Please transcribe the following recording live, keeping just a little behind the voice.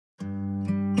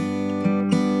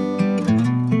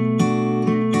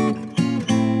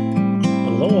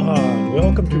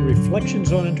Welcome to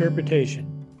Reflections on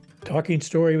Interpretation, talking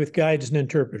story with guides and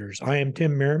interpreters. I am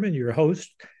Tim Merriman, your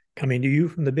host, coming to you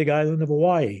from the big island of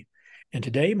Hawaii. And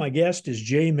today my guest is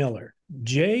Jay Miller.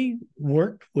 Jay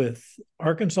worked with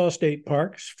Arkansas State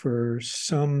Parks for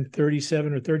some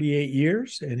 37 or 38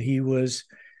 years, and he was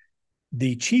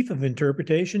the chief of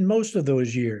interpretation most of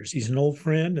those years. He's an old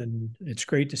friend, and it's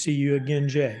great to see you again,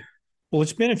 Jay. Well,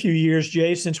 it's been a few years,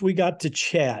 Jay, since we got to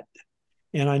chat,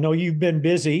 and I know you've been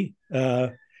busy.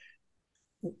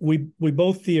 We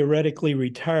both theoretically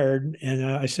retired, and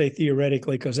I say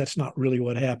theoretically because that's not really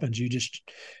what happens. You just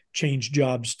change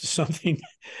jobs to something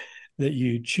that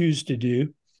you choose to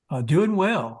do. Doing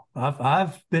well.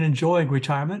 I've been enjoying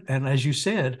retirement, and as you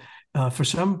said, for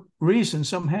some reason,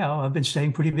 somehow, I've been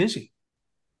staying pretty busy.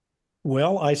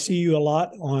 Well, I see you a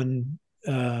lot on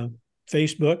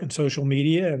Facebook and social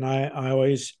media, and I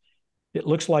always, it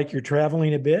looks like you're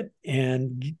traveling a bit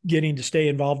and getting to stay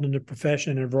involved in the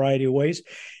profession in a variety of ways.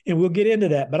 And we'll get into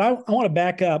that. But I want to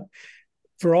back up.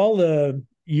 For all the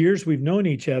years we've known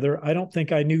each other, I don't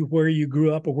think I knew where you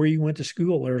grew up or where you went to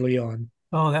school early on.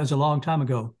 Oh, that was a long time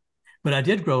ago. But I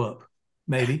did grow up,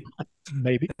 maybe.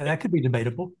 Maybe. That could be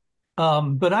debatable.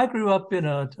 But I grew up in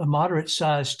a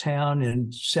moderate-sized town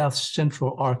in south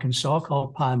central Arkansas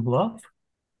called Pine Bluff.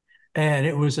 And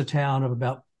it was a town of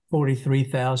about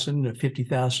 43,000 to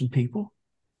 50,000 people.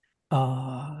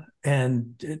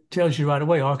 And it tells you right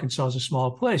away, Arkansas is a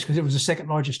small place because it was the second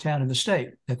largest town in the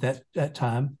state at that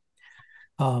time.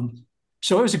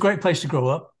 So it was a great place to grow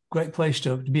up, great place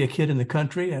to be a kid in the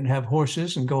country and have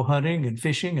horses and go hunting and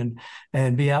fishing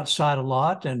and be outside a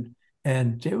lot. And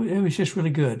it was just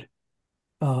really good.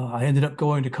 I ended up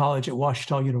going to college at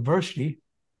Ouachita University.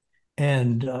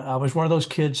 And I was one of those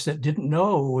kids that didn't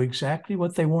know exactly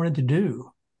what they wanted to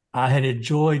do. I had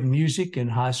enjoyed music in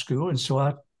high school, and so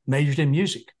I majored in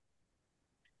music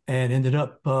and ended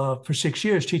up for 6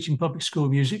 years teaching public school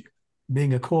music,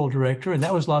 being a choral director, and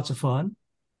that was lots of fun.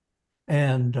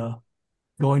 And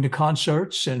going to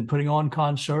concerts and putting on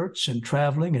concerts and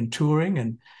traveling and touring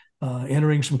and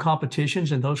entering some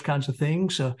competitions and those kinds of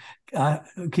things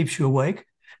keeps you awake.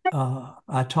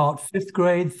 I taught 5th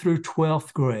grade through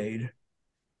 12th grade.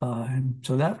 And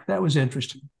so that was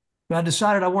interesting. But I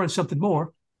decided I wanted something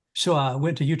more. So I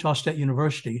went to Utah State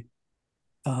University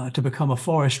to become a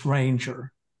forest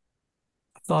ranger.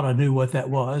 I thought I knew what that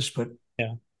was, but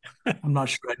yeah. I'm not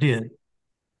sure I did.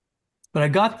 But I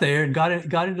got there and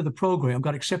got into the program,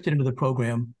 got accepted into the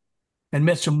program, and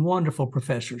met some wonderful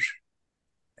professors.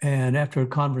 And after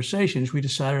conversations, we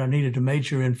decided I needed to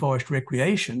major in forest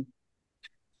recreation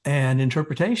and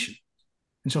interpretation.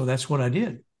 And so that's what I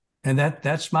did. And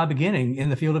that's my beginning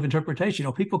in the field of interpretation. You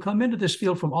know, people come into this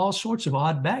field from all sorts of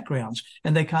odd backgrounds,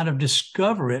 and they kind of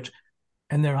discover it,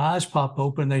 and their eyes pop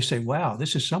open, and they say, wow,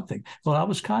 this is something. Well, I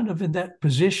was kind of in that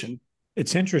position.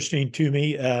 It's interesting to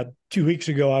me. 2 weeks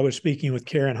ago, I was speaking with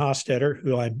Karen Hostetter,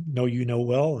 who I know you know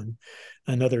well, and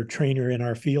another trainer in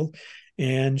our field.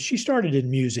 And she started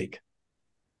in music.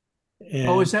 And,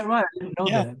 oh, is that right? I didn't know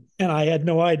that. And I had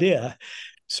no idea.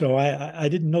 So I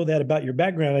didn't know that about your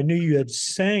background. I knew you had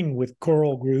sang with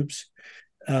choral groups.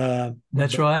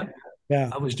 That's right. Yeah.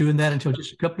 I was doing that until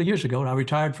just a couple of years ago, and I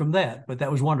retired from that, but that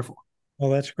was wonderful. Well,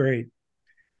 that's great.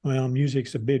 Well,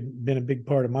 music's been a big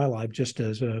part of my life, just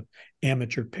as a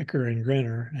amateur picker and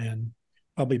grinner, and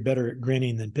probably better at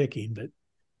grinning than picking.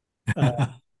 But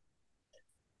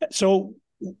so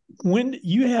when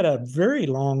you had a very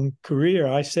long career,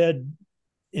 I said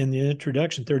in the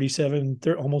introduction, 37,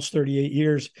 almost 38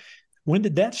 years. When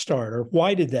did that start, or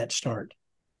why did that start?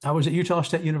 I was at Utah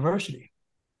State University.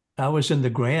 I was in the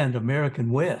grand American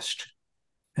West,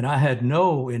 and I had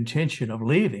no intention of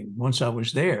leaving once I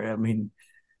was there. I mean,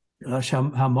 that's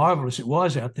how marvelous it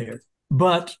was out there.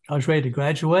 But I was ready to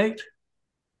graduate.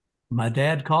 My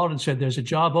dad called and said, there's a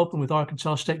job open with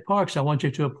Arkansas State Parks. I want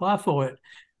you to apply for it.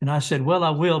 And I said, well,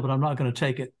 I will, but I'm not going to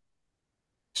take it.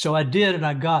 So I did, and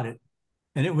I got it.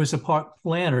 And it was a park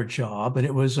planner job, and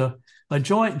it was a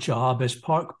joint job as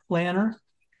park planner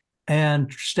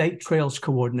and state trails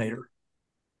coordinator.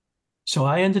 So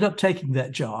I ended up taking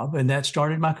that job, and that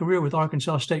started my career with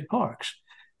Arkansas State Parks.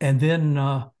 And then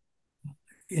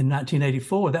in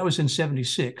 1984, that was in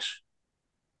 76.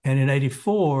 And in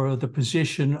 84, the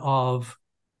position of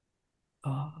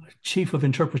chief of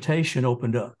interpretation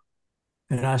opened up.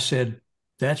 And I said,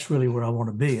 that's really where I want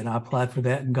to be. And I applied for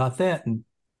that and got that. And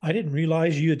I didn't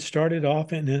realize you had started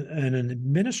off in an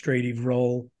administrative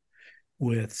role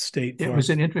with state parks. It was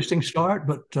an interesting start,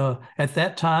 but at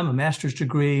that time, a master's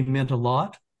degree meant a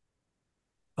lot.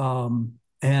 And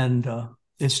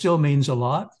it still means a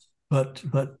lot, but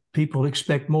people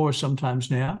expect more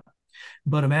sometimes now.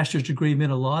 but a master's degree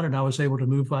meant a lot, and I was able to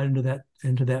move right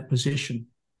into that position.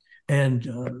 And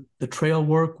the trail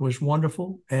work was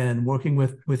wonderful, and working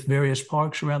with various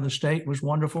parks around the state was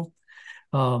wonderful.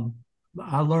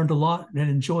 I learned a lot and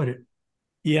enjoyed it.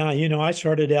 Yeah, I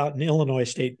started out in Illinois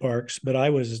state parks, but I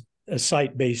was a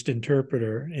site-based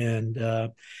interpreter,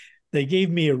 and they gave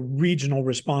me a regional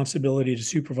responsibility to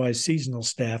supervise seasonal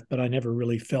staff, but I never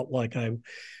really felt like I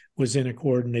was in a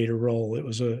coordinator role. It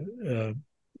was a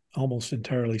almost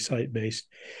entirely site-based.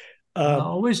 I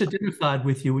always identified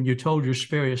with you when you told your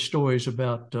various stories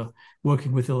about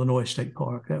working with Illinois State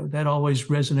Park. That always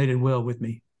resonated well with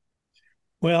me.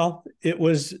 Well, it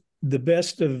was the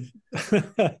best of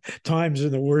times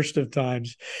and the worst of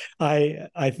times.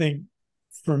 I think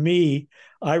for me,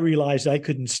 I realized I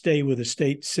couldn't stay with a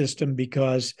state system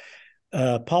because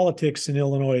politics in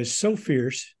Illinois is so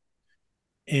fierce,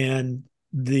 and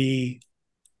the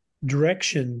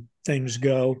direction things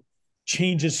go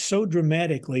changes so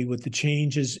dramatically with the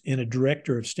changes in a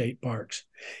director of state parks.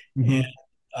 Mm-hmm. And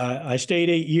I stayed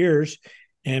 8 years,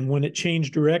 and when it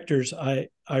changed directors, I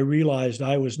realized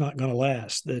I was not going to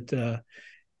last, that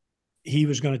he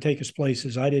was going to take us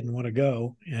places I didn't want to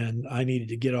go, and I needed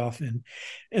to get off. And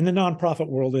the nonprofit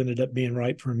world ended up being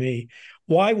right for me.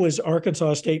 Why was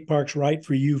Arkansas State Parks right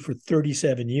for you for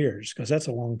 37 years? Because that's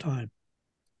a long time.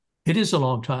 It is a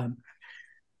long time.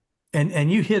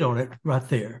 And you hit on it right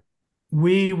there.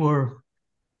 We were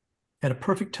at a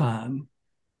perfect time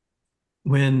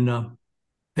when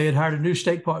they had hired a new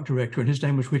state park director, and his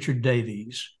name was Richard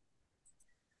Davies.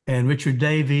 And Richard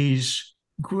Davies'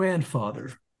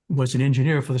 grandfather was an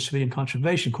engineer for the Civilian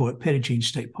Conservation Corps at Petit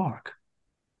State Park.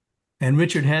 And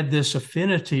Richard had this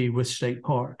affinity with state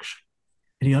parks,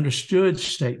 and he understood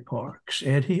state parks,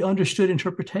 and he understood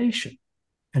interpretation.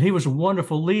 And he was a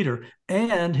wonderful leader,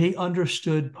 and he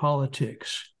understood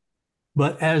politics.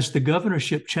 But as the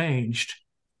governorship changed,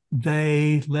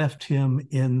 they left him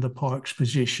in the parks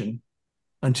position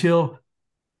until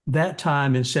that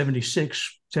time in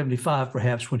 76, 75,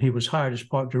 perhaps, when he was hired as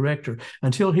park director.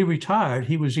 Until he retired,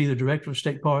 he was either director of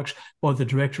state parks or the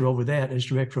director over that as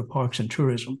director of parks and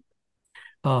tourism.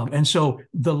 And so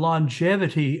the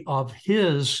longevity of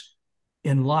his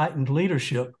enlightened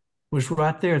leadership was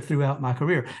right there throughout my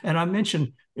career. And I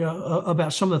mentioned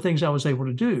about some of the things I was able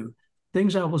to do.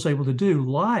 Things I was able to do,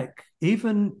 like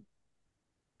even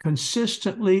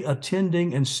consistently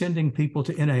attending and sending people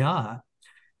to NAI,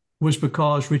 was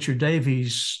because Richard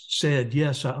Davies said,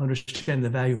 yes, I understand the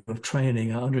value of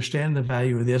training. I understand the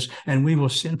value of this, and we will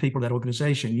send people to that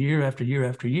organization year after year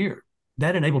after year.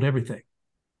 That enabled everything.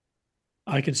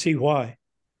 I can see why.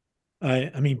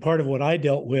 I mean, part of what I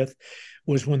dealt with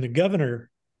was when the governor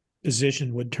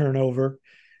position would turn over,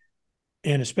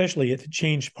 and especially at the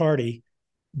changed party,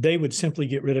 they would simply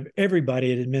get rid of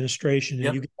everybody at administration,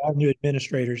 and you get all new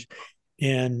administrators.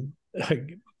 And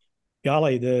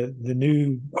golly, the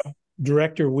new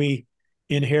director we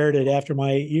inherited after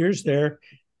my 8 years there,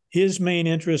 his main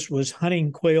interest was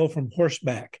hunting quail from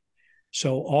horseback.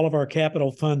 So all of our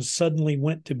capital funds suddenly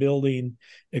went to building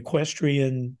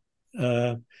equestrian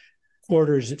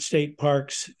quarters at state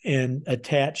parks and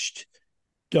attached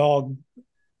dog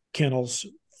kennels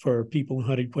for people who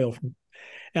hunted quail from.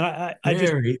 And I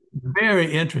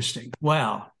very interesting.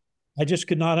 Wow. I just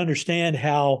could not understand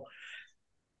how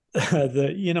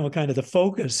the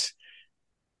focus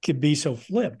could be so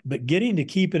flipped. But getting to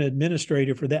keep an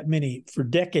administrator for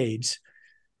decades,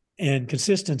 and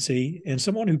consistency, and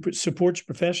someone who supports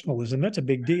professionalism, that's a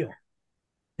big deal.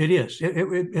 It is.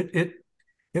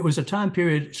 It was a time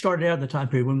period, started out in the time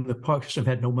period when the park system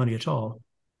had no money at all.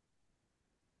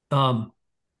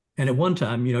 And at one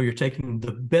time, you're taking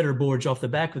the better boards off the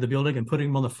back of the building and putting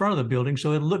them on the front of the building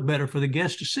so it'll look better for the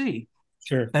guests to see.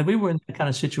 Sure. And we were in that kind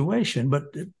of situation. But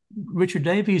Richard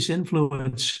Davies'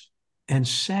 influence and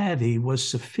savvy was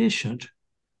sufficient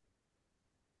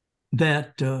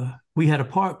that we had a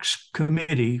parks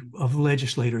committee of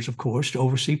legislators, of course, to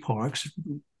oversee parks,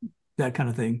 that kind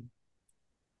of thing.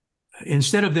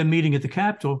 Instead of them meeting at the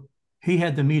Capitol, he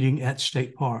had the meeting at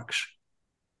state parks.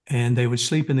 And they would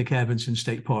sleep in the cabins in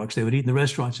state parks. They would eat in the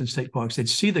restaurants in state parks. They'd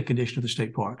see the condition of the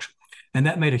state parks. And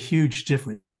that made a huge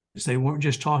difference. They weren't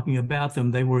just talking about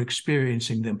them, they were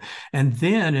experiencing them. And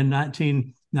then in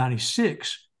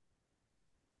 1996,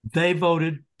 they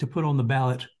voted to put on the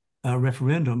ballot a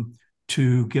referendum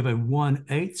to give a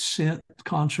 1/8 cent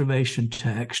conservation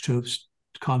tax to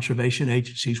conservation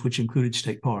agencies, which included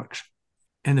state parks.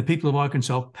 And the people of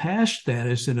Arkansas passed that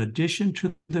as an addition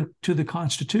to the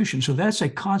Constitution. So that's a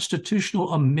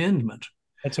constitutional amendment.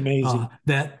 That's amazing.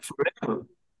 That forever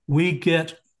we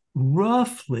get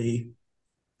roughly,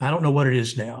 I don't know what it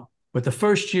is now, But the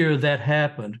first year that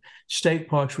happened, state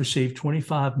parks received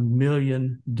 $25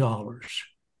 million.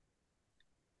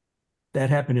 That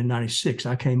happened in 96.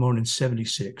 I came on in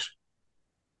 76.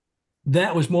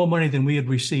 That was more money than we had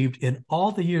received in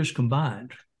all the years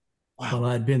combined while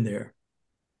I'd been there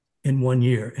in 1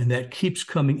 year. And that keeps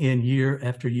coming in year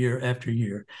after year after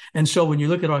year. And so when you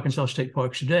look at Arkansas State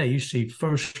Parks today, you see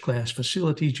first-class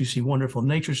facilities, you see wonderful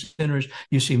nature centers,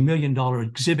 you see million-dollar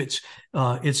exhibits.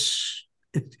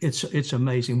 It's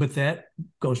amazing. But that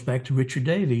goes back to Richard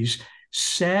Davies'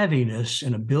 savviness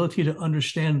and ability to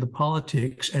understand the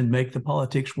politics and make the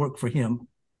politics work for him.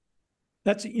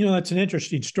 That's an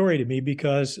interesting story to me,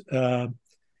 because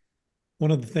one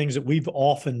of the things that we've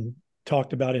often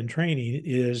talked about in training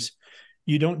is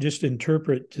you don't just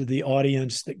interpret to the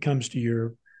audience that comes to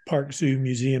your park, zoo,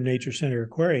 museum, nature center,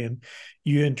 aquarium.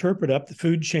 You interpret up the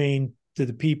food chain to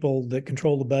the people that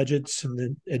control the budgets and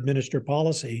that administer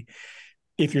policy,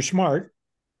 if you're smart.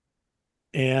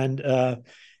 And I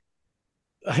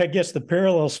guess the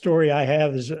parallel story I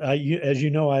have is, as you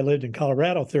know, I lived in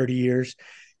Colorado 30 years,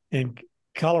 and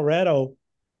Colorado,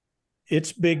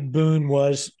 its big boon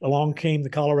was along came the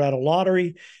Colorado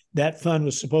Lottery. That fund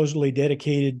was supposedly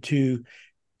dedicated to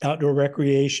outdoor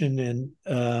recreation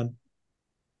and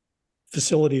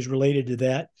facilities related to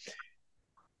that.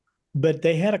 But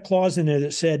they had a clause in there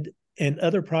that said, and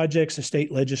other projects the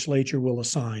state legislature will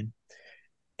assign.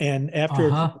 And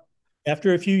after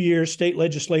a few years, state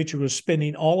legislature was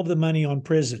spending all of the money on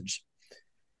prisons.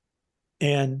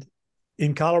 And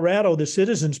in Colorado, the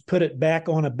citizens put it back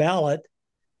on a ballot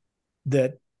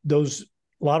that those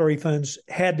lottery funds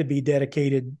had to be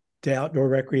dedicated to outdoor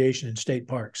recreation in state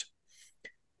parks.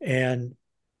 And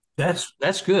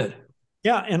that's good.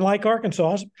 Yeah. And like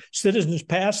Arkansas, citizens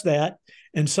passed that,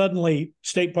 and suddenly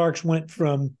state parks went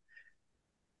from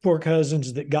poor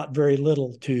cousins that got very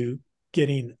little to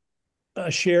getting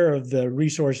a share of the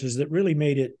resources that really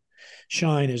made it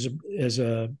shine as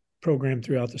a program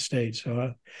throughout the state.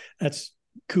 So that's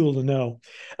cool to know.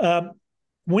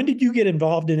 When did you get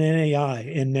involved in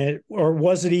NAI, or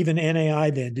was it even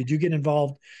NAI then? Did you get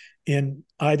involved in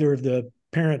either of the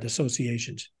parent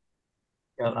associations?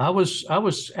 Yeah, I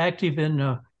was active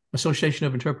in Association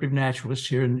of Interpretive Naturalists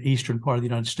here in the eastern part of the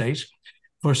United States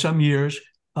for some years,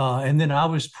 and then I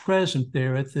was present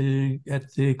there at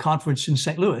the conference in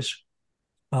St. Louis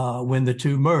when the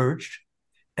two merged,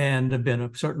 and have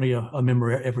been certainly a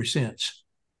member ever since.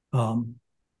 And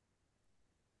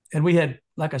we had,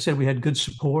 like I said, we had good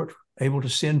support, able to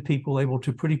send people, able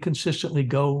to pretty consistently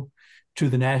go to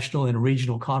the national and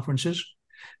regional conferences,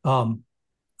 able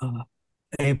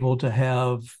to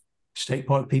have state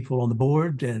park people on the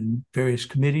board and various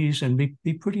committees, and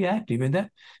be pretty active. And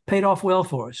that paid off well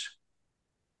for us.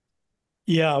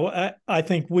 Yeah, I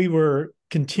think we were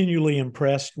continually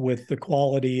impressed with the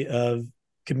quality of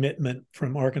commitment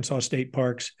from Arkansas State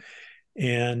Parks.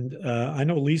 And I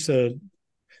know Lisa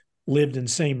lived in the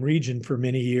same region for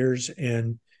many years,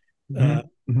 and met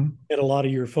a lot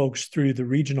of your folks through the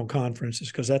regional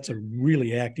conferences, because that's a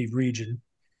really active region.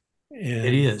 And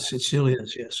it is. It still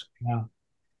is. Yes. Yeah.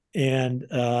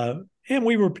 And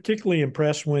we were particularly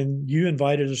impressed when you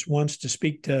invited us once to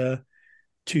speak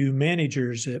to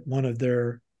managers at one of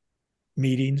their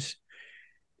meetings.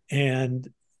 And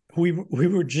we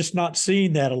were just not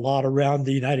seeing that a lot around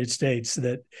the United States,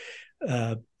 that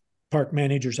park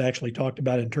managers actually talked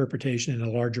about interpretation in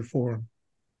a larger forum.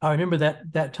 I remember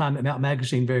that time at Mount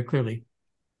Magazine very clearly.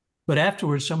 But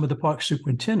afterwards, some of the park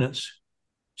superintendents,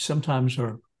 sometimes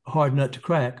are a hard nut to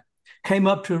crack, came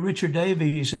up to Richard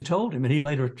Davies and told him, and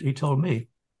he told me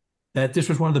that this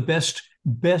was one of the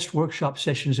best workshop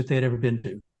sessions that they had ever been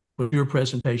to, with your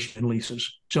presentation and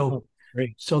Lisa's. So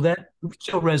that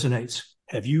still resonates.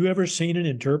 Have you ever seen an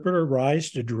interpreter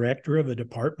rise to director of a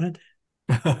department?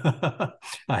 I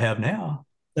have now.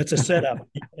 That's a setup,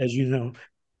 as you know.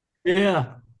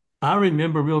 Yeah. I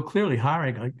remember real clearly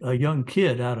hiring a young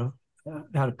kid out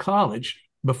of college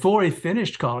before he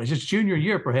finished college, his junior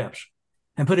year perhaps,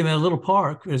 and put him in a little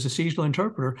park as a seasonal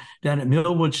interpreter down at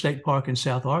Millwood State Park in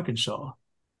South Arkansas.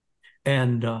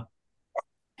 And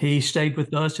he stayed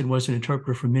with us and was an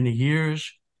interpreter for many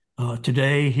years.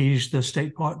 Today, he's the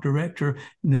state park director.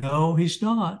 No, he's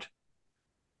not.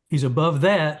 He's above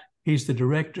that. He's the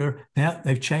director. Now,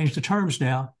 they've changed the terms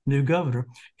now, new governor.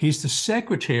 He's the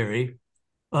secretary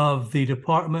of the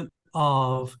Department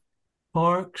of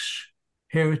Parks,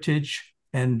 Heritage,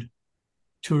 and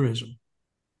Tourism.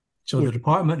 So the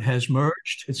department has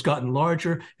merged, it's gotten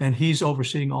larger, and he's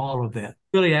overseeing all of that.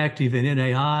 Really active in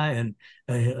NAI,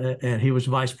 and he was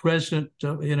vice president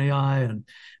of NAI, and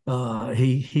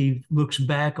he looks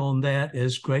back on that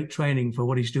as great training for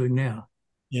what he's doing now.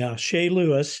 Yeah, Shay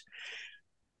Lewis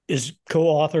is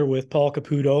co-author with Paul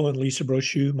Caputo and Lisa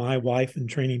Brochu, my wife and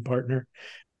training partner,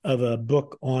 of a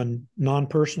book on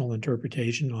non-personal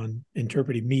interpretation, on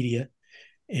interpretive media.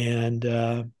 And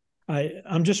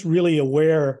I'm just really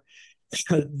aware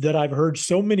that I've heard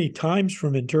so many times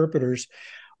from interpreters,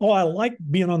 oh, I like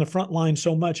being on the front line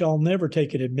so much, I'll never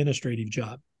take an administrative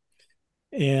job.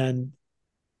 And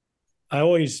I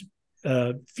always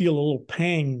feel a little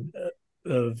pang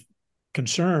of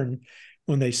concern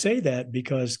when they say that,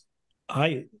 because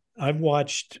I've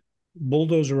watched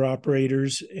bulldozer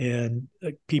operators and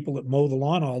people that mow the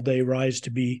lawn all day rise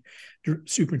to be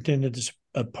superintendents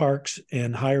of parks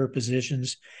and higher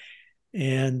positions,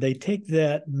 and they take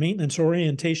that maintenance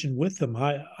orientation with them.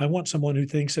 I want someone who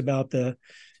thinks about the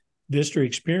visitor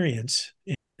experience.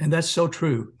 And that's so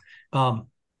true.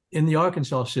 In the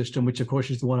Arkansas system, which of course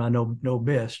is the one I know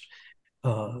best,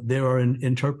 there are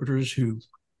interpreters who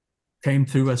came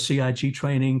through a CIT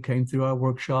training, came through our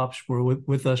workshops, were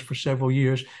with us for several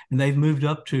years, and they've moved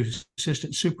up to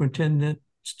assistant superintendent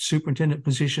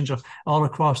positions all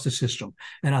across the system.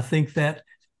 And I think that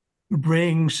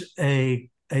brings a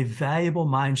valuable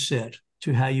mindset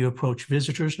to how you approach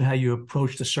visitors and how you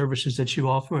approach the services that you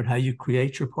offer and how you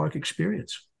create your park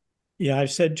experience. Yeah,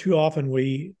 I've said too often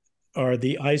we are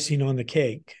the icing on the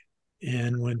cake.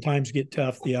 And when times get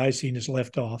tough, the icing is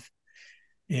left off.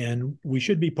 And we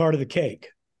should be part of the cake.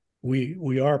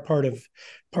 We are part of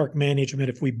park management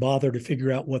if we bother to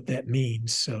figure out what that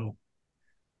means. So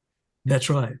that's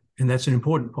right. And that's an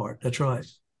important part. That's right.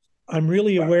 I'm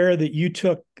really aware that you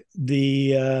took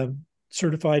the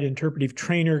certified interpretive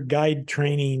trainer guide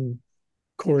training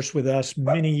course with us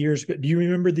many years ago. Do you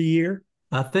remember the year?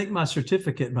 I think my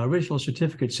original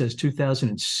certificate says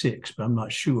 2006, but I'm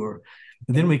not sure.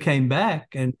 And then we came back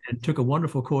and took a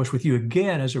wonderful course with you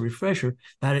again as a refresher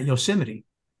out at Yosemite.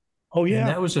 Oh yeah, and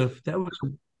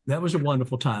that was a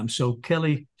wonderful time. So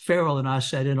Kelly Farrell and I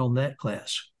sat in on that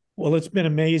class. Well, it's been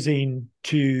amazing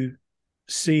to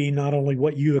see not only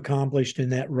what you accomplished in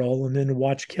that role, and then to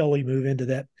watch Kelly move into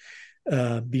that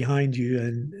behind you,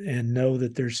 and know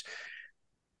that there's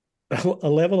a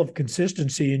level of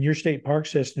consistency in your state park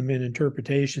system and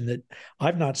interpretation that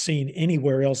I've not seen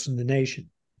anywhere else in the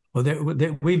nation. Well,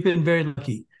 we've been very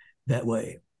lucky that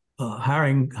way,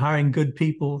 hiring good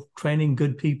people, training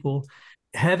good people,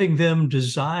 having them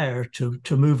desire to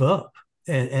move up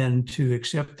and to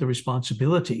accept the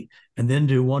responsibility and then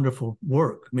do wonderful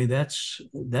work. I mean, that's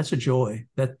a joy.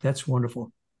 That's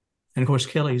wonderful. And of course,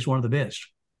 Kelly is one of the best.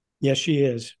 Yes, she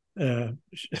is.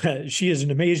 She is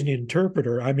an amazing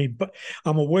interpreter. I mean, but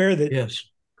I'm aware that yes,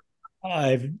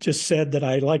 I've just said that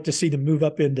I'd like to see them move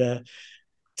up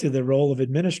to the role of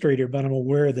administrator, but I'm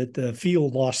aware that the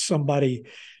field lost somebody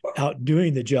out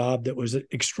doing the job that was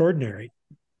extraordinary.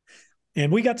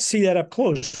 And we got to see that up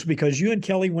close because you and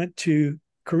Kelly went to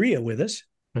Korea with us.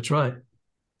 That's right.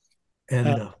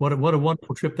 And what a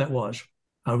wonderful trip that was.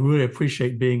 I really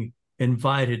appreciate being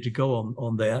invited to go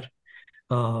on that.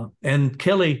 And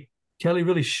Kelly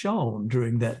really shone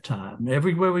during that time.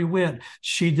 Everywhere we went,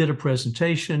 she did a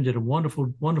presentation, did a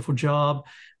wonderful, wonderful job.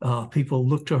 People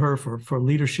looked to her for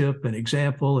leadership and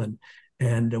example,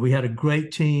 and we had a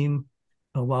great team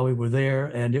while we were there,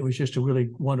 and it was just a really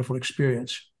wonderful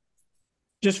experience.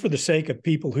 Just for the sake of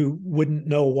people who wouldn't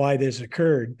know why this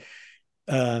occurred,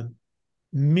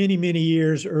 many, many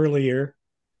years earlier,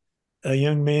 a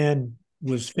young man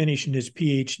was finishing his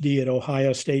PhD at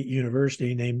Ohio State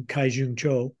University named Kai-Jung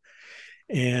Cho.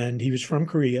 And he was from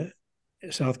Korea,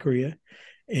 South Korea.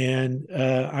 And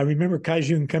I remember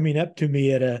Kai-Jung coming up to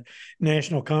me at a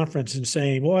national conference and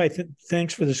saying, well,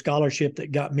 thanks for the scholarship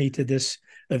that got me to this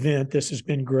event. This has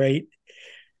been great.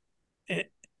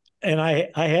 And I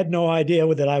had no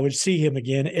idea that I would see him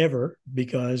again ever,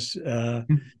 because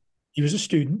he was a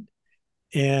student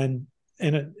and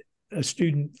a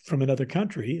student from another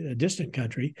country, a distant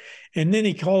country. And then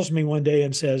he calls me one day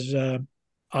and says,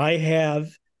 I have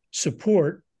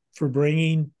support for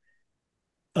bringing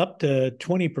up to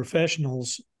 20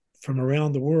 professionals from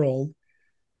around the world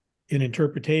in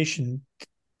interpretation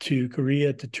to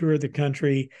Korea to tour the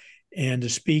country and to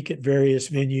speak at various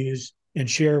venues and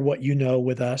share what you know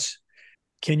with us.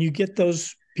 Can you get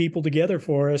those people together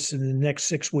for us in the next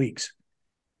 6 weeks?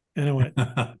 And I went,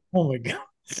 oh my God.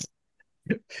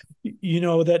 You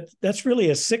know, that's really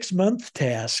a 6-month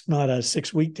task, not a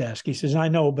 6-week task. He says, I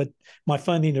know, but my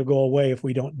funding will go away if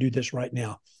we don't do this right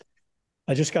now.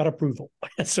 I just got approval.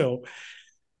 So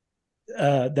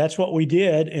that's what we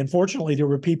did. And fortunately, there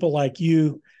were people like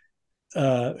you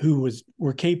who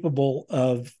were capable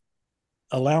of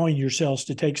allowing yourselves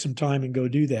to take some time and go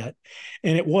do that.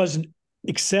 And it was an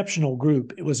exceptional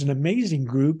group. It was an amazing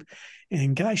group.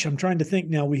 And gosh, I'm trying to think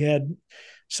now. We had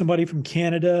somebody from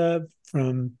Canada,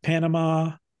 from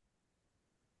Panama,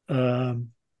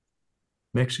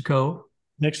 Mexico,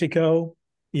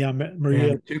 yeah,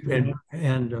 Maria,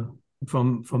 and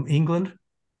from England.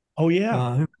 oh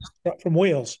yeah, from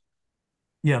Wales.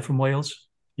 Yeah, from Wales.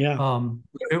 Yeah,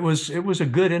 it was a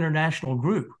good international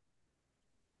group.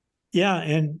 yeah,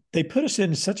 and they put us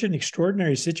in such an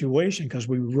extraordinary situation because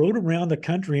we rode around the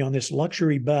country on this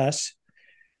luxury bus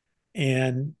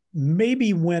and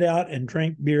maybe went out and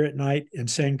drank beer at night and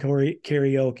sang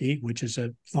karaoke, which is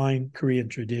a fine Korean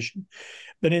tradition.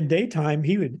 But in daytime,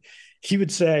 he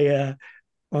would say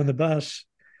on the bus,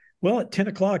 well, at 10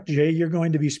 o'clock, Jay, you're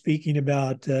going to be speaking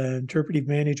about interpretive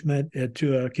management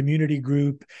to a community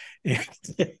group.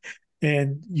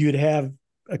 And you'd have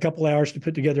a couple hours to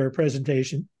put together a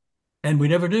presentation. And we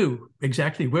never knew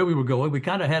exactly where we were going. We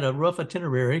kind of had a rough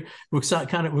itinerary. We're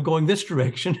going this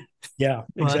direction. Yeah,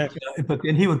 exactly. But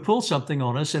then he would pull something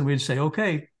on us and we'd say,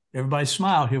 okay, everybody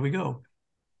smile. Here we go.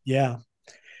 Yeah.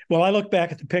 Well, I look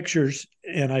back at the pictures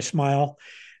and I smile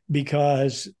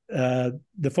because the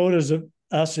photos of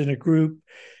us in a group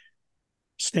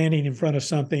standing in front of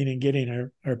something and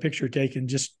getting our picture taken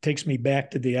just takes me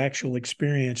back to the actual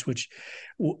experience, which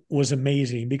was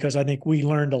amazing because I think we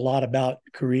learned a lot about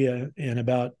Korea and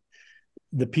about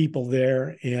the people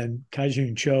there. And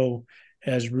Kai-Jun Cho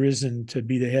has risen to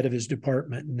be the head of his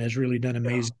department and has really done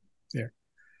amazing there.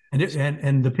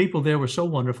 And the people there were so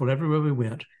wonderful everywhere we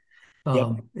went.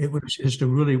 It was just a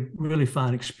really, really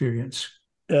fine experience.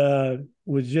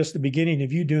 Was just the beginning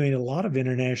of you doing a lot of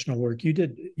international work.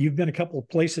 You've been a couple of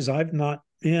places I've not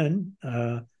been.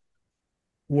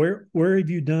 Where have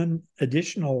you done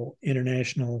additional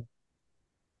international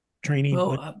training?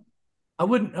 Well, I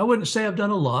wouldn't say I've done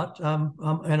a lot,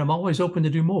 and I'm always open to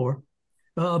do more.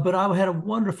 But I had a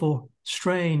wonderful,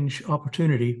 strange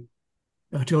opportunity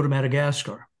to go to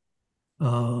Madagascar.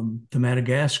 The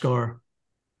Madagascar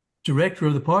director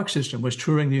of the park system was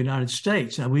touring the United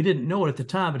States. Now, we didn't know it at the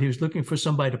time, but he was looking for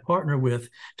somebody to partner with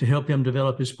to help him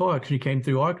develop his parks. He came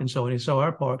through Arkansas and he saw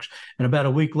our parks. And about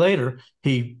a week later,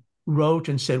 he wrote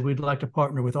and said, we'd like to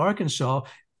partner with Arkansas.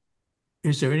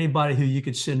 Is there anybody who you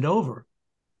could send over?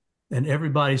 And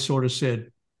everybody sort of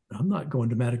said, I'm not going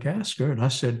to Madagascar. And I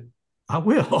said, I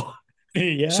will.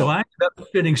 Yeah. So I ended up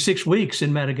spending 6 weeks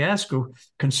in Madagascar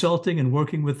consulting and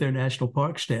working with their national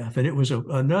park staff. And it was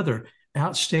another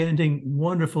outstanding,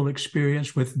 wonderful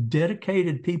experience with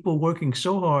dedicated people working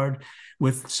so hard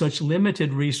with such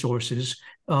limited resources,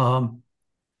 trying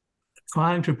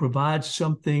to provide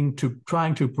something,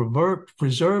 trying to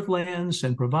preserve lands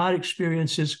and provide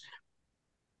experiences,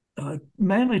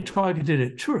 mainly targeted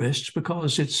at tourists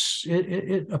because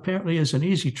it apparently is an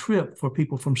easy trip for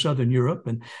people from Southern Europe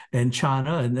and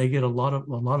China, and they get a lot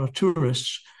of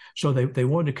tourists. So they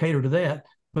wanted to cater to that.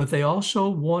 But they also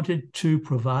wanted to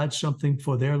provide something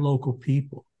for their local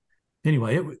people.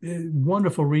 Anyway,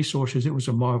 wonderful resources. It was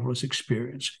a marvelous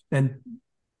experience. And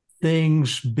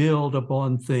things build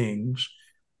upon things.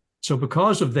 So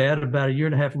because of that, about a year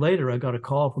and a half later, I got a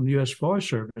call from the U.S. Forest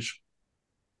Service.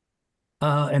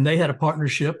 And they had a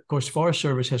partnership. Of course, Forest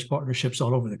Service has partnerships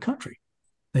all over the country.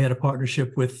 They had a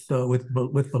partnership with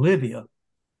Bolivia.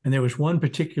 And there was one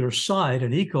particular site,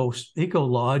 an eco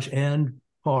lodge and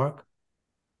park,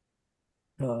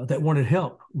 that wanted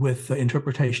help with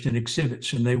interpretation and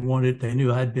exhibits. And they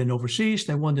knew I'd been overseas.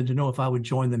 They wanted to know if I would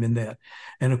join them in that.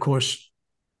 And of course,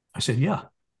 I said, yeah.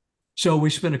 So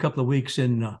we spent a couple of weeks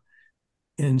in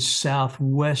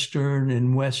southwestern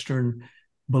and western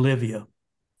Bolivia,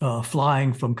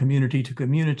 flying from community to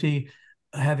community,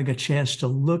 having a chance to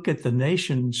look at the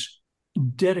nation's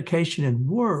dedication and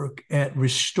work at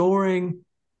restoring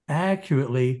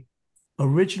accurately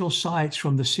original sites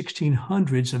from the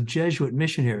 1600s of Jesuit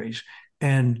missionaries.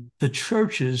 And the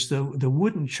churches, the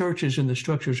wooden churches and the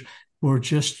structures were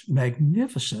just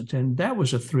magnificent. And that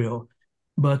was a thrill.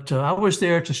 But I was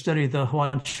there to study the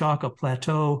Huanchaca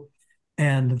Plateau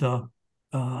and the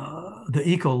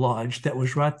Eco Lodge that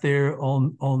was right there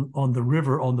on the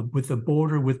river with the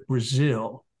border with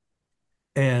Brazil.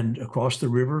 And across the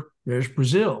river, there's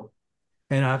Brazil.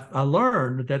 And I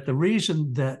learned that the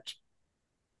reason that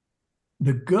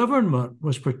the government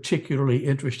was particularly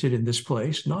interested in this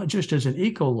place, not just as an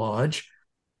eco lodge,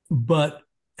 but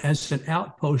as an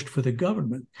outpost for the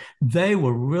government. They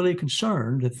were really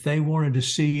concerned that they wanted to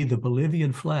see the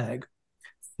Bolivian flag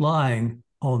flying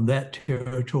on that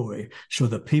territory so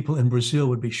the people in Brazil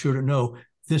would be sure to know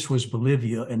this was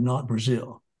Bolivia and not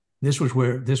Brazil. This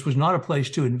was not a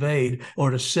place to invade or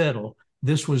to settle.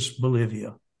 This was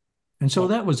Bolivia. And so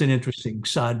that was an interesting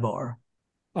sidebar.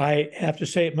 I have to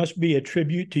say it must be a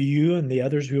tribute to you and the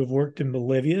others who have worked in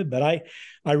Bolivia, but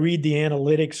I read the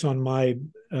analytics on my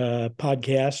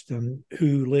podcast and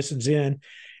who listens in,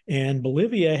 and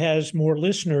Bolivia has more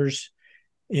listeners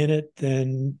in it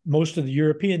than most of the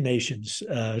European nations.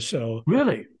 So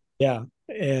really, yeah,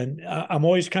 and I'm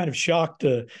always kind of shocked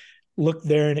to look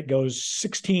there and it goes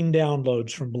 16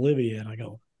 downloads from Bolivia, and I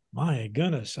go, my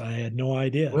goodness, I had no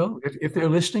idea. Well, if they're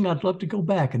listening, I'd love to go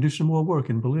back and do some more work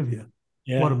in Bolivia.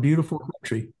 Yeah. What a beautiful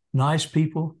country, nice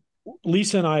people.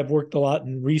 Lisa and I have worked a lot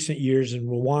in recent years in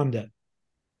Rwanda,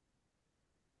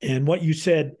 and what you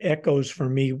said echoes for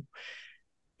me.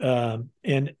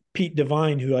 And Pete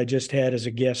Devine, who I just had as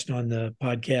a guest on the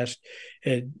podcast,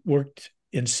 had worked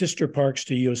in sister parks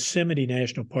to Yosemite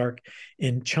National Park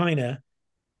in China.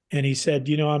 And he said,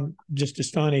 I'm just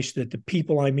astonished that the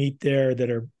people I meet there that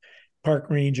are park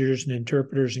rangers and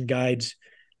interpreters and guides,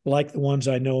 like the ones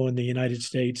I know in the United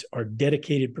States, are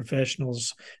dedicated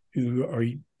professionals who are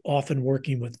often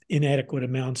working with inadequate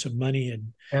amounts of money.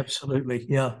 And absolutely,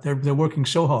 yeah, they're working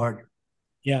so hard.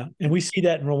 Yeah, and we see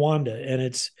that in Rwanda, and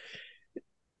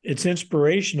it's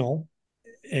inspirational,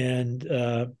 and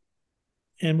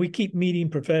we keep meeting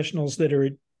professionals that are.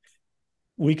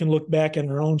 We can look back in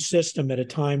our own system at a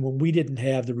time when we didn't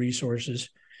have the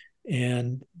resources,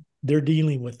 and they're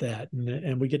dealing with that,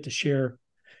 and we get to share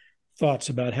thoughts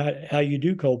about how you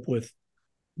do cope with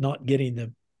not getting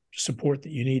the support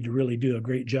that you need to really do a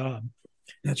great job.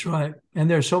 That's right, and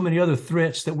there are so many other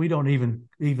threats that we don't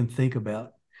even think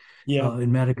about. Yeah.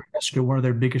 In Madagascar, one of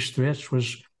their biggest threats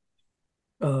was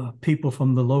people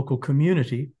from the local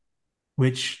community,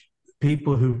 which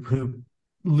people who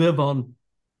live on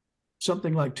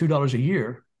something like $2 a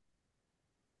year,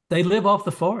 they live off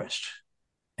the forest,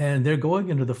 and they're going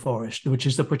into the forest, which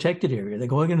is the protected area. They're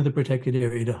going into the protected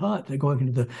area to hunt. They're going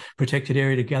into the protected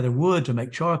area to gather wood, to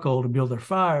make charcoal, to build their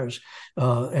fires,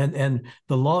 and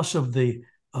the loss of the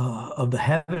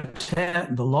habitat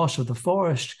and the loss of the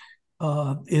forest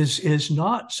is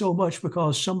not so much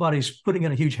because somebody's putting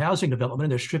in a huge housing development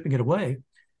and they're stripping it away,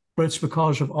 but it's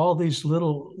because of all these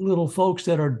little folks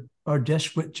that are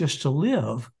desperate just to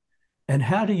live. And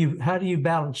how do you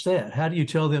balance that? How do you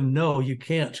tell them, no, you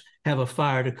can't have a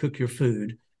fire to cook your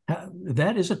food?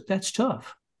 That's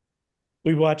tough.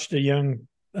 We watched a young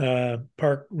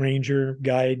park ranger,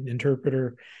 guide,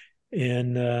 interpreter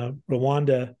in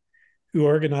Rwanda who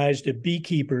organized a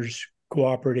beekeepers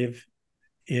cooperative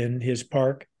in his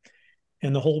park,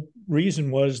 and the whole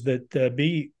reason was that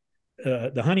the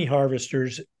honey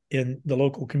harvesters in the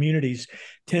local communities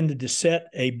tended to set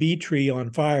a bee tree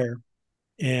on fire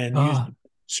and use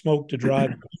smoke to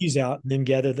drive the bees out, and then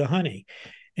gather the honey.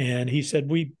 And he said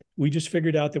we just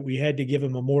figured out that we had to give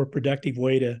them a more productive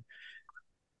way to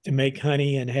make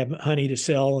honey and have honey to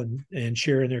sell and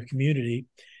share in their community.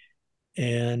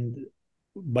 And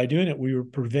by doing it, we were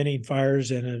preventing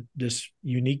fires in this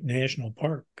unique national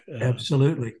park.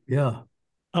 Absolutely, yeah.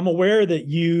 I'm aware that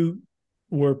you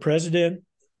were president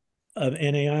of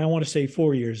NAI. I want to say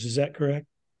 4 years. Is that correct?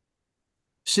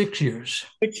 6 years.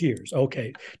 6 years.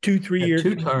 Okay. 2-3 years.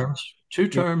 Two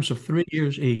terms of 3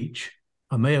 years each.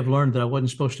 I may have learned that I wasn't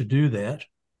supposed to do that.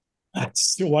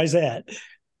 Why is that?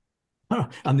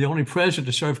 I'm the only president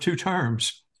to serve 2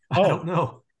 terms. I don't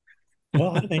know.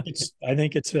 Well, I think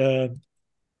it's a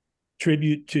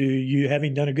tribute to you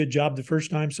having done a good job the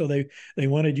first time, so they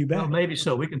wanted you back. Well, maybe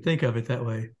so. We can think of it that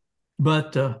way.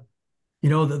 But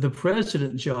the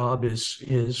president job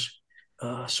is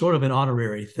sort of an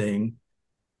honorary thing,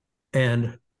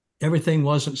 and everything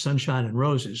wasn't sunshine and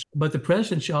roses. But the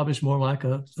president's job is more like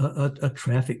a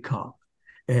traffic cop,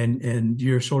 and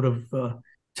you're sort of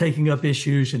taking up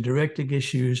issues and directing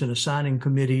issues and assigning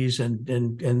committees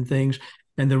and things.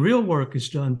 And the real work is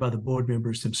done by the board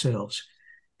members themselves.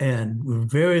 And we're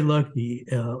very lucky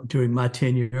during my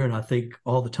tenure, and I think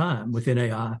all the time with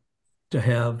NAI, to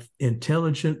have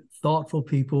intelligent, thoughtful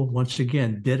people, once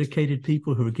again, dedicated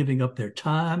people who are giving up their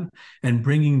time and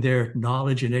bringing their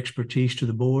knowledge and expertise to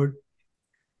the board.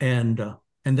 And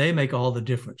they make all the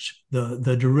difference.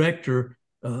 The director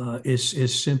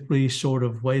is simply sort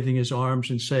of waving his arms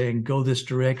and saying, go this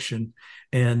direction.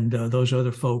 And those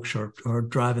other folks are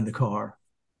driving the car.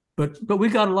 But we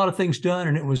got a lot of things done,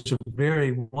 and it was a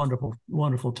very wonderful,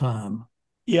 wonderful time.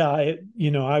 Yeah,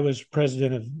 I was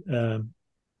president of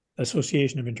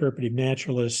Association of Interpretive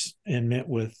Naturalists and met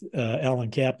with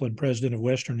Alan Kaplan, president of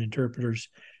Western Interpreters,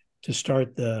 to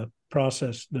start the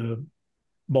process, the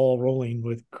ball rolling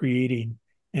with creating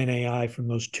NAI from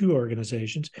those two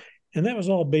organizations. And that was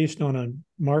all based on a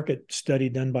market study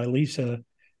done by Lisa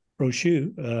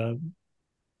Brochu,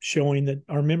 showing that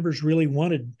our members really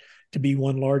wanted to be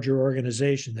one larger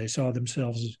organization. They saw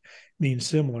themselves as being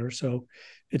similar. So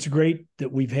it's great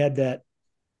that we've had that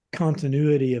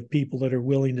continuity of people that are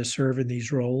willing to serve in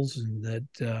these roles, and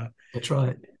that's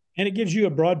right. And it gives you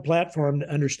a broad platform to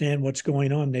understand what's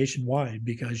going on nationwide,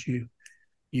 because you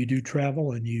do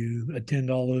travel and you attend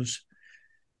all those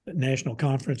national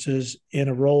conferences in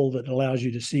a role that allows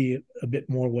you to see a bit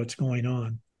more what's going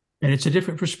on. And it's a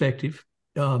different perspective.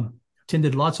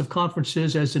 Attended lots of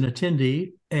conferences as an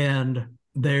attendee, and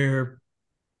they're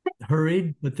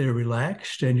hurried, but they're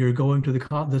relaxed, and you're going to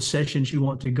the sessions you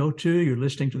want to go to. You're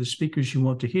listening to the speakers you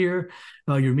want to hear.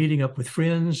 You're meeting up with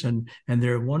friends, and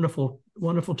they're a wonderful,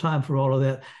 wonderful time for all of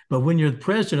that. But when you're the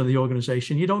president of the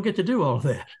organization, you don't get to do all of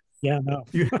that. Yeah, no.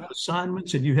 You have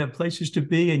assignments, and you have places to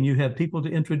be, and you have people to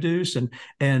introduce, and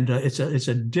it's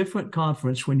a different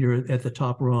conference when you're at the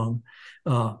top rung,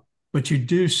 but you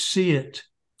do see it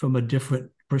from a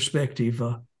different perspective.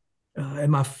 At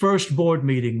my first board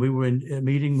meeting, we were in a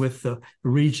meeting with the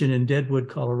region in Deadwood,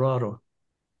 Colorado,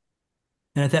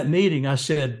 and at that meeting, I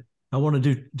said, I want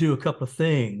to do a couple of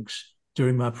things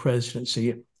during my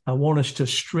presidency. I want us to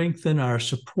strengthen our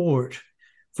support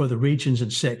for the regions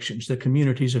and sections, the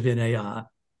communities of NAI.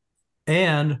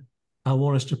 And I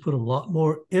want us to put a lot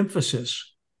more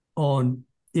emphasis on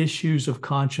issues of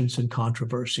conscience and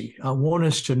controversy. I want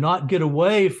us to not get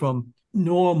away from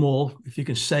normal, if you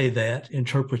can say that,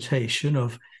 interpretation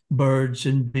of birds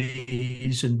and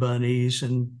bees and bunnies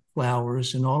and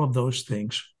flowers and all of those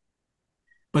things.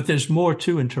 But there's more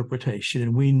to interpretation,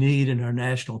 and we need in our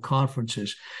national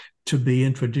conferences to be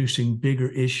introducing bigger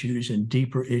issues and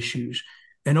deeper issues.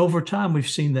 And over time, we've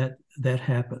seen that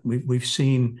happen. We've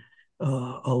seen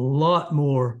a lot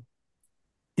more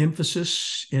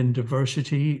emphasis in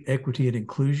diversity, equity, and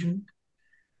inclusion.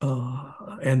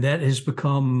 And that has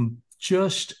become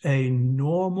just a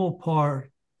normal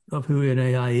part of who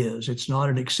NAI is. It's not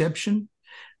an exception.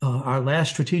 Our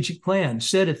last strategic plan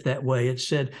said it that way. It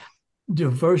said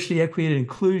diversity, equity, and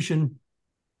inclusion,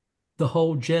 the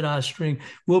whole Jedi string,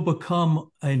 will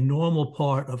become a normal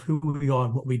part of who we are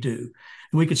and what we do.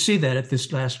 And we could see that at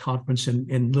this last conference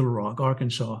in Little Rock,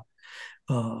 Arkansas.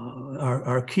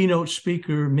 Our keynote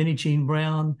speaker, Minnie Jean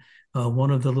Brown,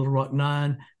 one of the Little Rock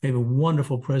Nine, gave a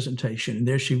wonderful presentation. And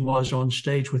there she was on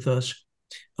stage with us.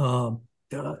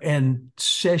 And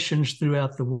sessions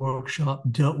throughout the workshop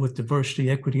dealt with diversity,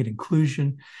 equity, and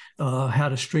inclusion, how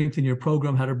to strengthen your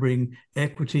program, how to bring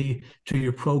equity to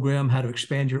your program, how to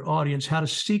expand your audience, how to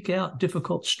seek out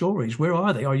difficult stories. Where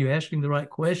are they? Are you asking the right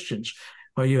questions?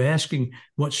 Are you asking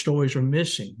what stories are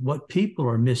missing? What people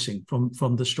are missing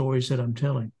from the stories that I'm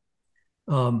telling?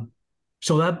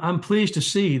 So I'm pleased to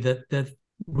see that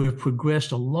we've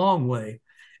progressed a long way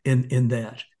in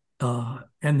that.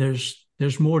 And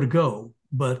there's more to go.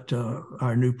 But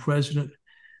our new president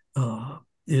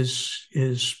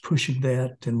is pushing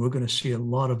that, and we're going to see a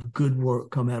lot of good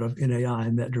work come out of NAI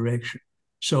in that direction.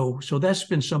 So that's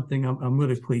been something I'm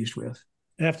really pleased with.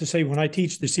 I have to say, when I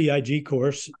teach the CIG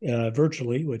course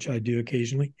virtually, which I do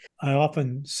occasionally, I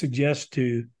often suggest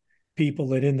to people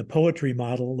that in the poetry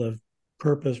model of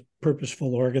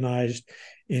purposeful, organized,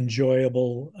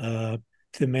 enjoyable,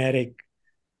 thematic,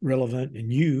 relevant,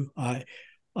 and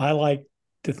I like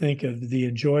to think of the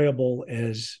enjoyable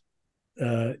as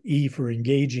E for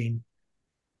engaging,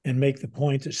 and make the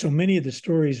point that so many of the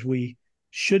stories we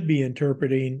should be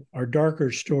interpreting are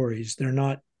darker stories.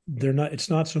 It's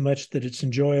not so much that it's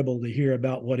enjoyable to hear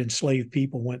about what enslaved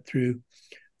people went through,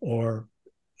 or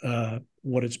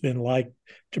what it's been like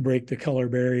to break the color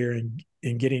barrier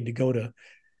and getting to go to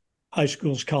high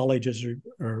schools, colleges,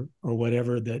 or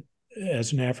whatever, that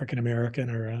as an African American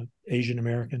or Asian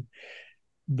American.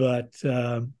 But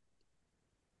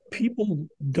people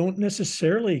don't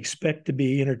necessarily expect to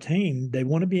be entertained. They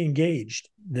want to be engaged.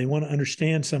 They want to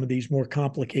understand some of these more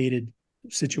complicated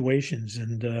situations.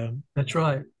 And that's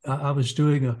right. I was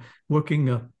working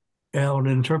on an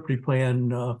interpretive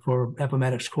plan for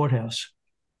Appomattox Courthouse,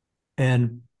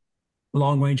 and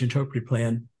long-range interpretive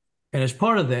plan. And as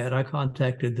part of that, I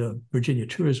contacted the Virginia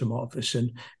Tourism Office,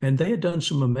 and they had done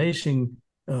some amazing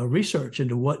research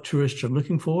into what tourists are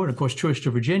looking for. And of course, tourists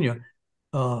to Virginia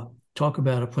talk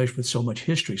about a place with so much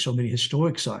history, so many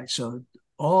historic sites.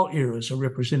 All eras are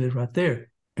represented right there.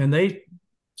 And they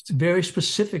very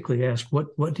specifically asked,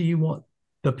 what do you want?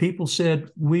 The people said,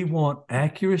 we want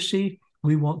accuracy.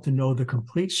 We want to know the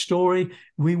complete story.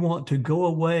 We want to go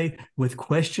away with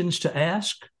questions to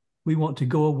ask. We want to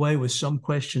go away with some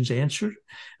questions answered.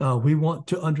 We want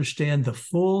to understand the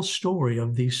full story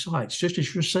of these sites. Just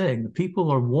as you're saying, the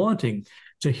people are wanting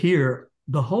to hear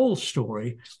the whole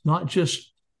story, not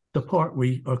just the part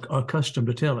we are accustomed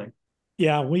to telling.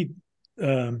 Yeah, we've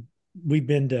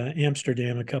been to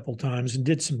Amsterdam a couple times and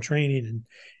did some training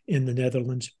in the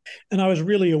Netherlands. And I was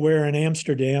really aware in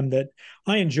Amsterdam that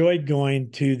I enjoyed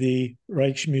going to the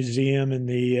Rijksmuseum and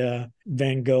the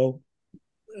Van Gogh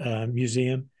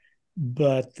Museum,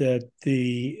 but that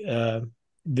the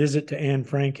visit to Anne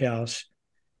Frank House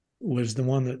was the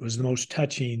one that was the most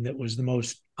touching, that was the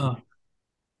most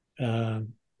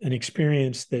an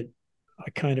experience that I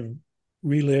kind of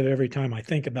relive every time I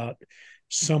think about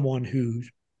someone who,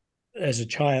 as a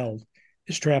child,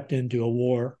 is trapped into a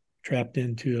war, trapped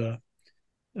into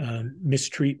a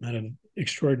mistreatment of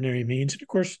extraordinary means. And of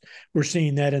course, we're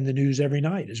seeing that in the news every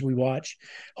night as we watch.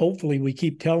 Hopefully, we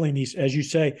keep telling these, as you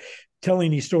say, telling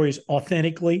these stories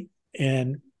authentically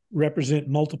and represent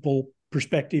multiple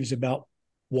perspectives about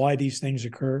why these things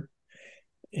occur.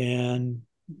 And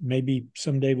maybe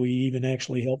someday we even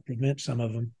actually help prevent some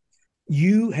of them.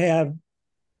 You have,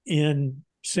 in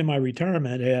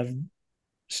semi-retirement, have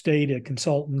stayed a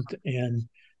consultant and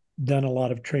done a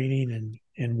lot of training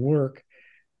and work.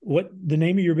 What the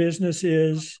name of your business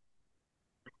is?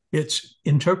 It's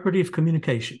Interpretive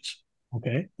Communications.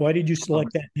 Okay. Why did you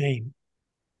select that name?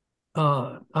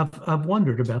 I've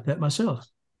wondered about that myself.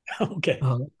 Okay.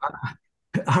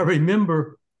 I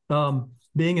remember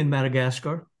being in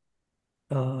Madagascar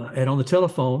and on the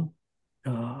telephone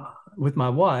with my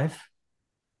wife,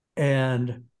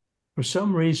 and for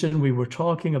some reason we were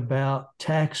talking about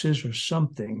taxes or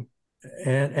something,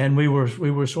 and we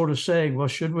were sort of saying, well,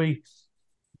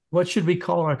 what should we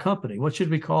call our company? What should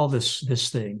we call this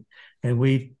thing? And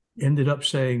we ended up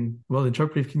saying, well,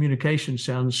 interpretive communication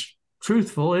sounds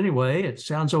truthful anyway. It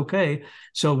sounds okay.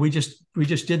 So we just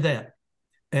did that.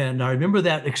 And I remember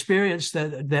that experience,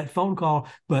 that phone call,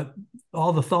 but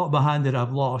all the thought behind it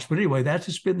I've lost. But anyway, that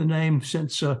has been the name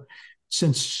since at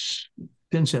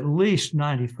least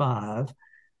 95.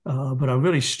 But I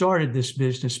really started this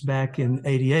business back in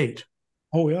 88.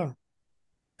 Oh, yeah.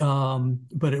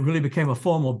 But it really became a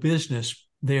formal business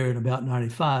there in about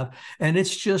 95. And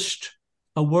it's just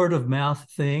a word of mouth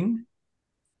thing.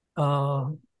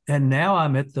 And now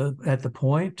I'm at the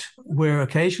point where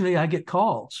occasionally I get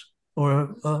calls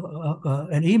or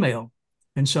an email,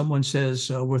 and someone says,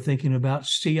 we're thinking about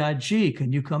CIG.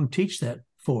 Can you come teach that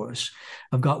for us?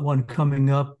 I've got one coming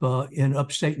up in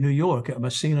upstate New York, at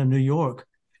Messina, New York,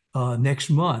 next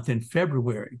month in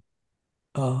February.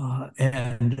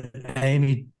 And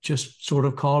Amy just sort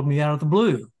of called me out of the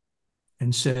blue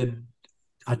and said,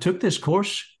 I took this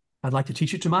course. I'd like to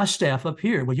teach it to my staff up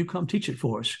here. Will you come teach it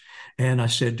for us? And I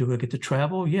said, do I get to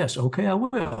travel? Yes. Okay, I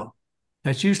will.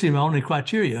 That's usually my only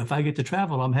criteria. If I get to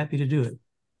travel, I'm happy to do it.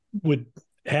 Would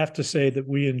have to say that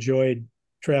we enjoyed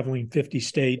traveling 50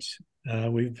 states.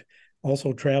 We've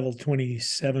also traveled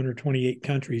 27 or 28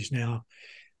 countries now.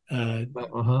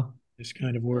 This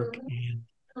kind of work.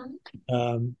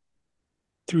 And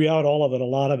throughout all of it, a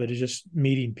lot of it is just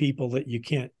meeting people that you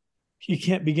can't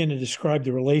begin to describe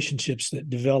the relationships that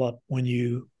develop when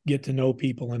you get to know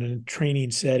people in a training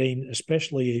setting,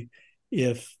 especially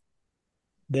if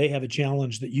they have a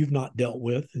challenge that you've not dealt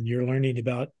with and you're learning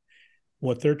about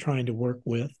what they're trying to work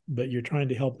with, but you're trying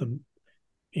to help them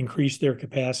increase their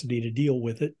capacity to deal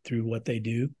with it through what they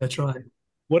do. That's right.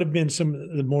 What have been some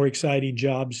of the more exciting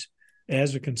jobs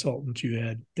as a consultant you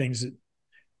had, things that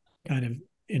kind of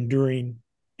enduring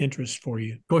interest for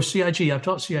you? Of course, CIG, I've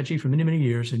taught CIG for many, many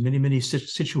years in many, many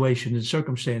situations and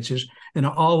circumstances, and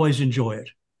I always enjoy it.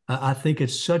 I think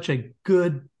it's such a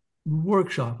good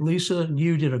workshop. Lisa,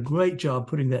 you did a great job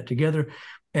putting that together,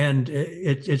 and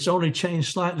it's only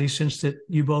changed slightly since that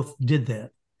you both did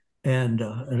that. And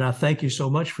I thank you so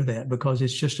much for that, because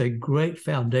it's just a great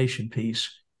foundation piece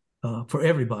for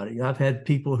everybody. I've had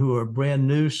people who are brand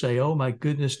new say, oh my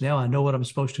goodness, now I know what I'm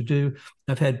supposed to do.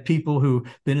 I've had people who've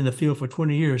been in the field for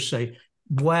 20 years say,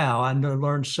 wow, I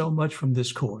learned so much from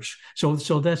this course. So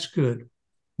that's good.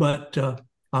 But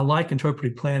I like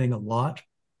interpretive planning a lot.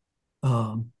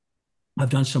 I've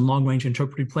done some long-range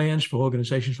interpretive plans for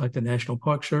organizations like the National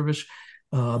Park Service.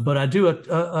 But I do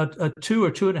a 2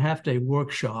 or 2.5 day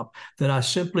workshop that I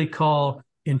simply call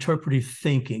interpretive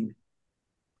thinking.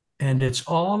 And it's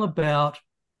all about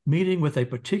meeting with a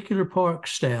particular park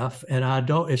staff. And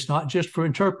it's not just for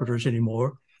interpreters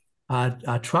anymore.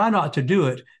 I try not to do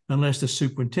it unless the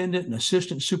superintendent and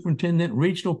assistant superintendent,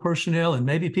 regional personnel, and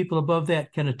maybe people above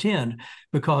that can attend,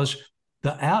 because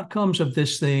the outcomes of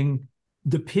this thing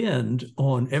depend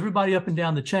on everybody up and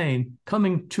down the chain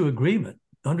coming to agreement,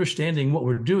 understanding what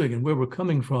we're doing and where we're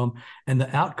coming from and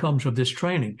the outcomes of this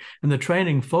training. And the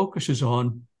training focuses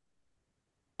on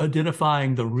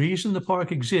identifying the reason the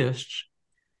park exists,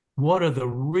 what are the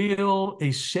real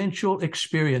essential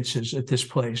experiences at this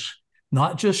place,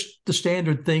 not just the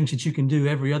standard things that you can do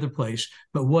every other place,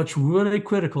 but what's really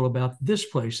critical about this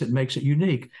place that makes it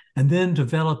unique, and then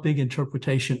developing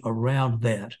interpretation around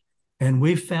that. And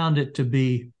we found it to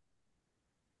be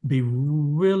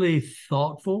really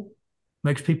thoughtful,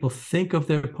 makes people think of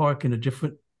their park in a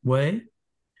different way,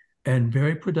 and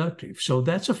very productive. So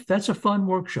that's a fun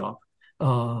workshop.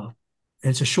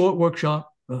 It's a short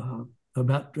workshop,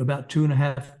 about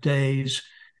 2.5 days,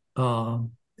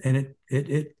 and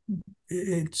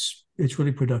it's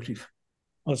really productive.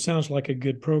 Well, it sounds like a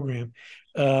good program.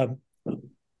 I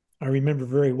remember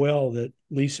very well that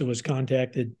Lisa was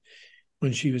contacted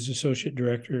when she was associate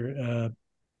director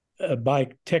by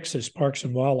Texas Parks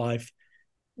and Wildlife,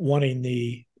 wanting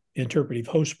the interpretive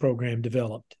host program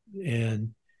developed,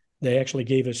 and they actually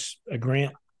gave us a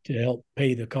grant to help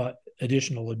pay the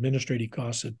additional administrative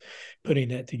costs of putting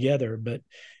that together. But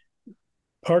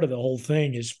part of the whole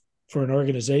thing is for an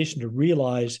organization to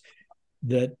realize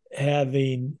that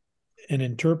having an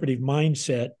interpretive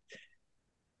mindset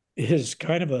is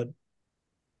kind of a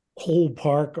whole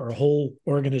park or whole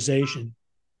organization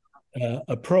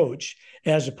approach,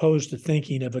 as opposed to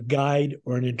thinking of a guide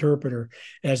or an interpreter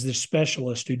as the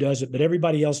specialist who does it, but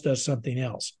everybody else does something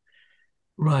else.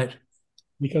 Right.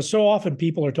 Because so often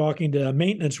people are talking to a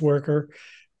maintenance worker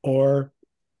or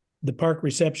the park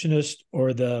receptionist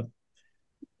or the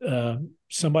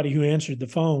somebody who answered the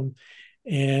phone.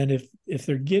 And if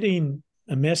they're getting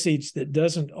a message that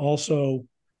doesn't also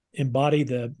embody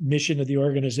the mission of the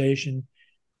organization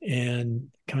and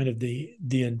kind of the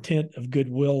intent of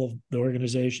goodwill of the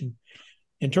organization,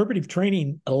 interpretive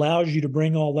training allows you to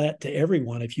bring all that to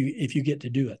everyone if you get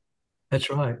to do it. That's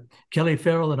right. Kelly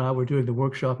Farrell and I were doing the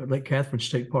workshop at Lake Catherine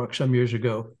State Park some years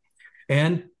ago.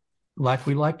 And like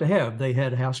we like to have, they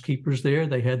had housekeepers there.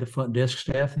 They had the front desk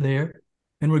staff there.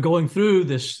 And we're going through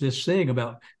this thing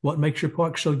about what makes your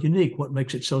park so unique, what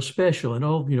makes it so special. And,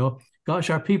 gosh,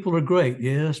 our people are great.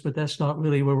 Yes, but that's not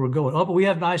really where we're going. Oh, but we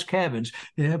have nice cabins.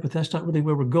 Yeah, but that's not really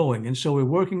where we're going. And so we're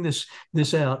working this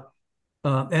out.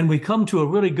 And we come to a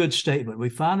really good statement. We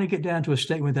finally get down to a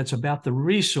statement that's about the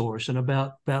resource and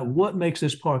about what makes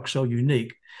this park so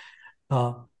unique.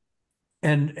 And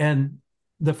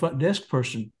the front desk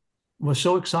person was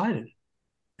so excited.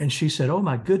 And she said, "Oh,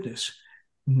 my goodness.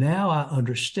 Now I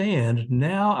understand.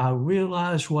 Now I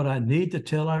realize what I need to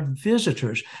tell our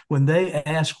visitors when they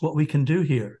ask what we can do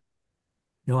here.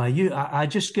 I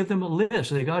just give them a list. I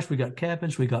say, gosh, we got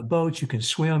cabins, we got boats, you can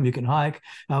swim, you can hike.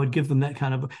 I would give them that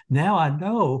kind of. Now I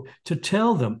know to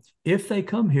tell them, if they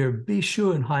come here, be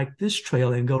sure and hike this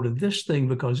trail and go to this thing,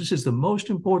 because this is the most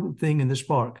important thing in this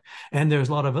park. And there's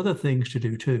a lot of other things to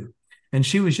do too." And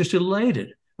she was just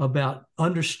elated about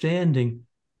understanding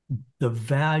the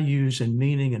values and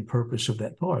meaning and purpose of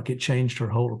that park. It changed her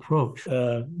whole approach.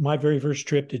 My very first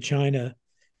trip to China,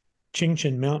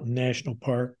 Qingchen Mountain National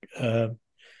Park,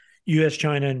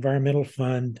 U.S.-China Environmental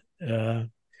Fund,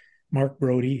 Mark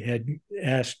Brody had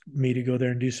asked me to go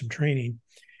there and do some training.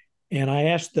 And I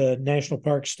asked the national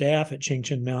park staff at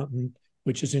Qingchen Mountain,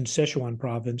 which is in Sichuan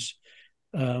province,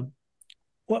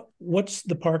 what's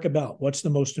the park about? What's the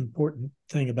most important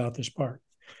thing about this park?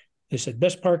 They said,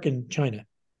 best park in China.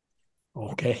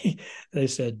 Okay. They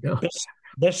said, yeah.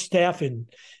 best staff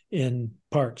in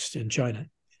parks in China.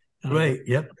 Right.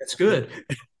 Yep. That's good.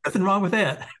 Nothing wrong with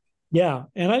that. Yeah.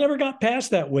 And I never got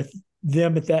past that with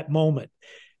them at that moment.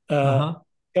 A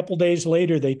couple days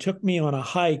later, they took me on a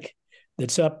hike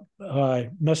that's up,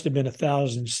 must have been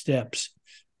 1,000 steps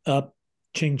up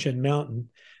Qingchen Mountain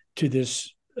to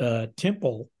this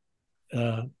temple,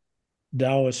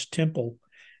 Taoist temple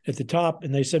at the top.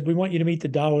 And they said, "We want you to meet the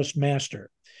Taoist master.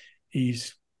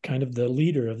 He's kind of the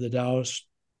leader of the Taoist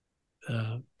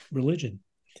religion."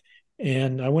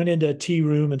 And I went into a tea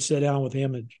room and sat down with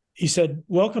him. And he said,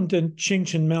 "Welcome to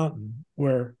Qingchen Mountain,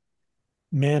 where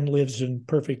man lives in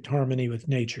perfect harmony with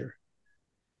nature,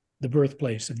 the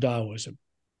birthplace of Taoism."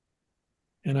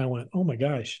 And I went, "Oh my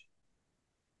gosh,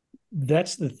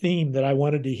 that's the theme that I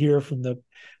wanted to hear from the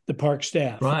park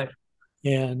staff." Right.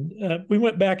 And we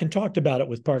went back and talked about it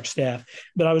with park staff.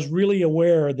 But I was really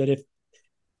aware that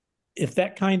if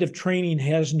that kind of training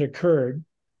hasn't occurred,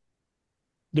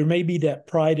 there may be that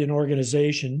pride in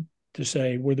organization to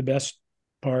say we're the best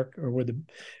park or we're the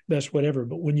best whatever.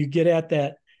 But when you get at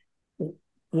that,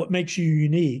 what makes you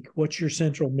unique? What's your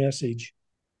central message?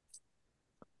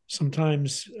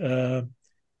 sometimes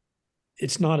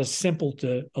it's not as simple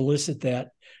to elicit that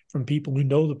from people who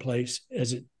know the place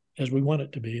as we want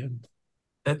it to be. And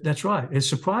that's right. It's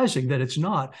surprising that it's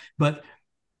not, but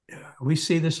we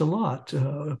see this a lot.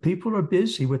 People are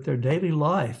busy with their daily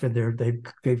life, and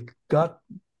they've got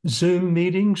Zoom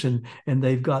meetings, and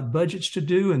they've got budgets to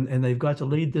do, and they've got to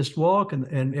lead this walk,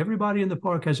 and everybody in the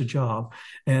park has a job,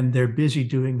 and they're busy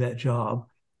doing that job,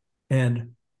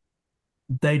 and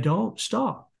they don't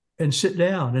stop and sit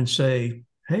down and say,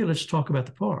 hey, let's talk about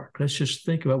the park. Let's just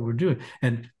think about what we're doing.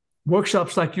 And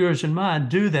workshops like yours and mine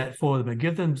do that for them and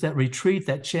give them that retreat,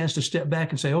 that chance to step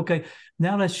back and say, okay,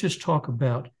 now let's just talk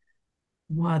about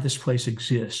why this place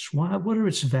exists. What are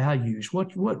its values?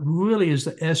 What really is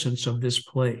the essence of this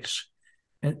place?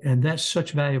 And that's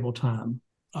such valuable time.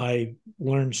 I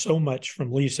learned so much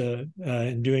from Lisa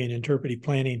in doing interpretive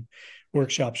planning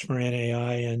workshops for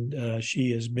NAI, and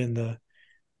she has been the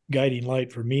guiding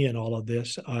light for me in all of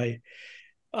this.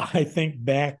 I think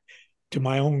back to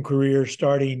my own career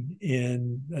starting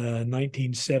in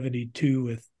 1972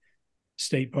 with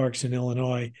state parks in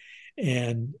Illinois,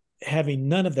 and having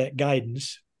none of that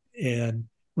guidance, and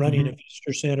running a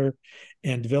visitor center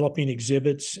and developing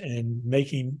exhibits and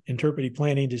making interpretive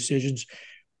planning decisions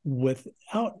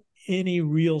without any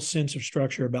real sense of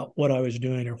structure about what I was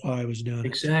doing or why I was doing it.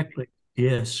 Exactly.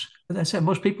 Yes. That's how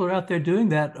most people are out there doing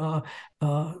that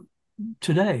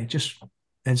today.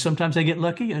 And sometimes they get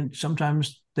lucky, and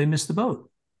sometimes they miss the boat.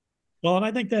 Well, and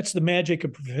I think that's the magic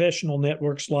of professional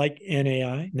networks like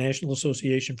NAI, National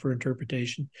Association for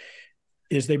Interpretation,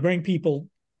 is they bring people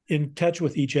in touch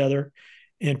with each other,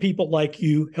 and people like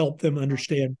you help them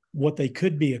understand what they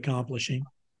could be accomplishing.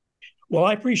 Well,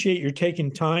 I appreciate your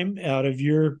taking time out of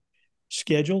your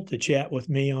schedule to chat with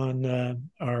me on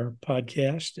our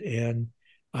podcast, and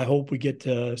I hope we get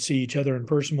to see each other in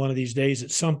person one of these days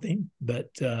at something. But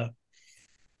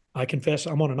I confess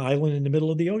I'm on an island in the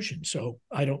middle of the ocean, so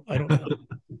I don't know.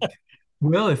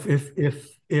 Well,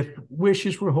 if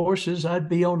wishes were horses, I'd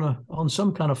be on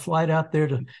some kind of flight out there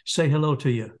to say hello to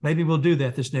you. Maybe we'll do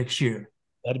that this next year.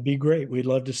 That'd be great. We'd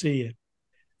love to see you.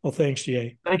 Well, thanks,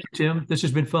 Jay. Thank you, Tim. This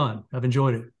has been fun. I've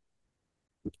enjoyed it.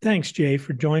 Thanks, Jay,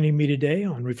 for joining me today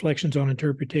on Reflections on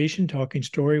Interpretation, talking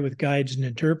story with guides and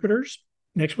interpreters.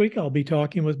 Next week, I'll be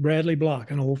talking with Bradley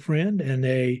Block, an old friend and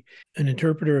an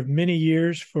interpreter of many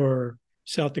years for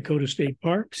South Dakota State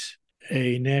Parks,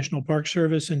 a National Park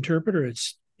Service interpreter.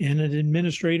 It's and an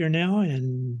administrator now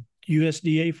in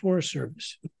USDA Forest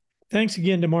Service. Thanks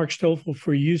again to Mark Stoffel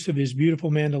for use of his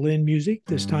beautiful mandolin music.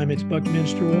 This time it's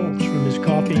Buckminster Waltz from his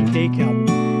Coffee and Cake album.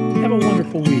 Have a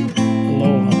wonderful week.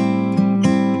 Aloha.